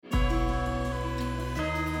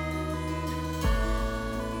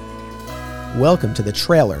Welcome to the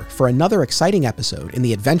trailer for another exciting episode in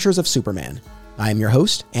the Adventures of Superman. I am your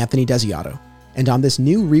host, Anthony Desiato, and on this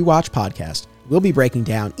new rewatch podcast, we'll be breaking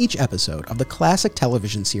down each episode of the classic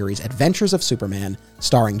television series Adventures of Superman,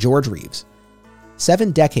 starring George Reeves.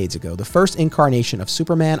 7 decades ago, the first incarnation of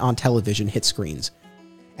Superman on television hit screens,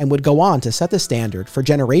 and would go on to set the standard for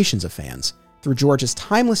generations of fans through George's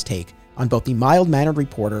timeless take on both the mild-mannered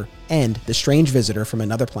reporter and the strange visitor from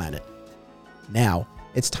another planet. Now,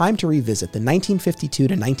 it's time to revisit the 1952 to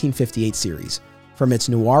 1958 series, from its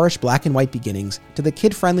noirish black and white beginnings to the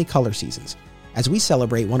kid-friendly color seasons, as we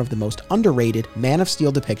celebrate one of the most underrated Man of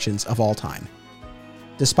Steel depictions of all time.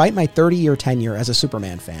 Despite my 30-year tenure as a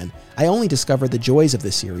Superman fan, I only discovered the joys of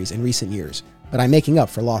this series in recent years, but I'm making up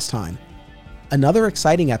for lost time. Another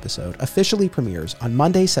exciting episode officially premieres on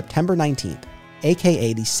Monday, September 19th,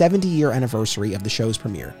 aka the 70-year anniversary of the show's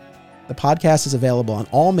premiere. The podcast is available on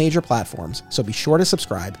all major platforms, so be sure to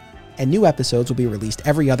subscribe, and new episodes will be released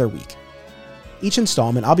every other week. Each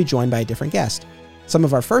installment, I'll be joined by a different guest. Some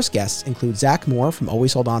of our first guests include Zach Moore from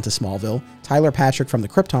Always Hold On to Smallville, Tyler Patrick from The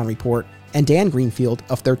Krypton Report, and Dan Greenfield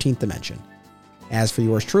of 13th Dimension. As for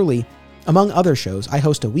yours truly, among other shows, I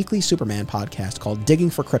host a weekly Superman podcast called Digging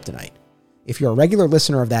for Kryptonite. If you're a regular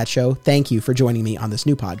listener of that show, thank you for joining me on this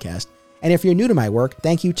new podcast. And if you're new to my work,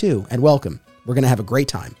 thank you too, and welcome. We're going to have a great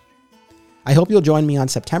time. I hope you'll join me on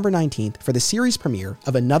September 19th for the series premiere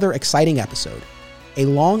of another exciting episode, a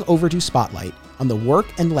long overdue spotlight on the work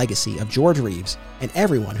and legacy of George Reeves and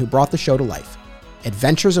everyone who brought the show to life.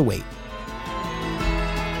 Adventures await.